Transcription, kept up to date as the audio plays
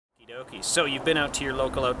Okie. So you've been out to your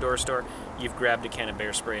local outdoor store, you've grabbed a can of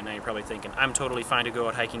bear spray, and now you're probably thinking, I'm totally fine to go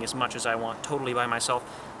out hiking as much as I want, totally by myself.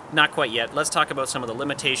 Not quite yet. Let's talk about some of the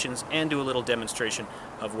limitations and do a little demonstration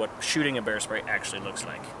of what shooting a bear spray actually looks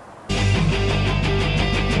like.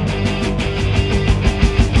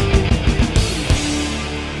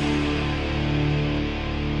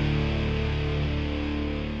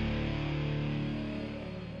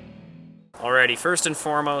 Alrighty, first and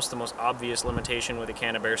foremost, the most obvious limitation with a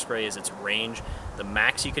can of bear spray is its range. The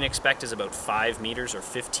max you can expect is about 5 meters or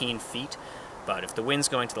 15 feet. But if the wind's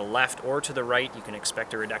going to the left or to the right, you can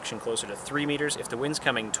expect a reduction closer to 3 meters. If the wind's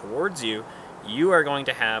coming towards you, you are going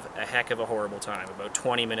to have a heck of a horrible time. About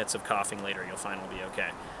 20 minutes of coughing later, you'll find it'll be okay.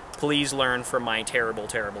 Please learn from my terrible,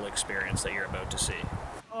 terrible experience that you're about to see.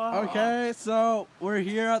 Okay, so we're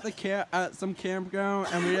here at some campground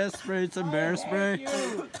and we just sprayed some bear spray.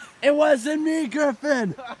 It wasn't me,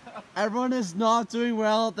 Griffin! Everyone is not doing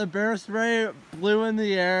well. The bear spray blew in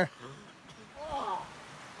the air.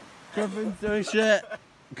 Griffin's doing shit.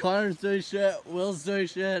 Connor's doing shit. Will's doing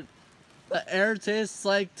shit. The air tastes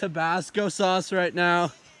like Tabasco sauce right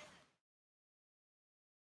now.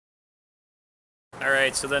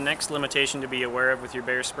 Alright, so the next limitation to be aware of with your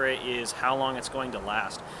bear spray is how long it's going to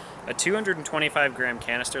last. A 225 gram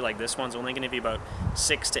canister like this one's only going to be about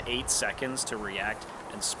 6 to 8 seconds to react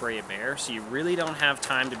and spray a bear, so you really don't have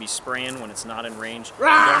time to be spraying when it's not in range. You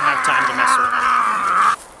don't have time to mess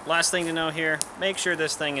with. Last thing to know here, make sure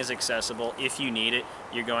this thing is accessible. If you need it,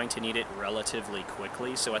 you're going to need it relatively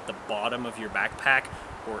quickly, so at the bottom of your backpack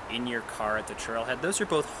or in your car at the trailhead. Those are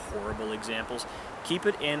both horrible examples. Keep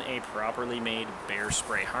it in a properly made bear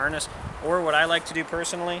spray harness, or what I like to do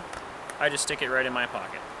personally, I just stick it right in my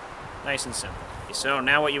pocket. Nice and simple. So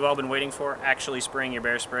now what you've all been waiting for, actually spraying your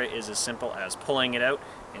bear spray, is as simple as pulling it out,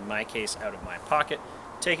 in my case out of my pocket,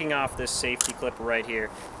 taking off this safety clip right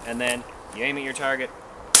here, and then you aim at your target,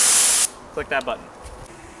 click that button.